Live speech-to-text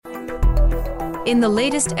In the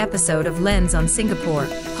latest episode of Lens on Singapore,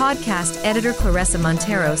 podcast editor Clarissa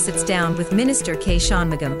Montero sits down with Minister K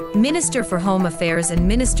Shanmugam, Minister for Home Affairs and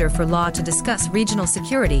Minister for Law to discuss regional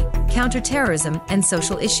security, counter-terrorism, and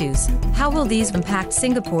social issues. How will these impact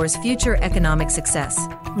Singapore's future economic success?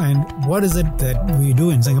 And what is it that we do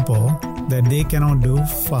in Singapore that they cannot do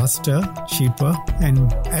faster, cheaper,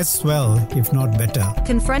 and as well, if not better?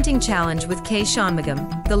 Confronting Challenge with K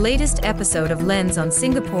Shanmugam, the latest episode of Lens on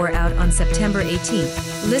Singapore out on September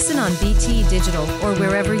 18th. Listen on BT Digital or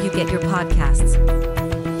wherever you get your podcasts.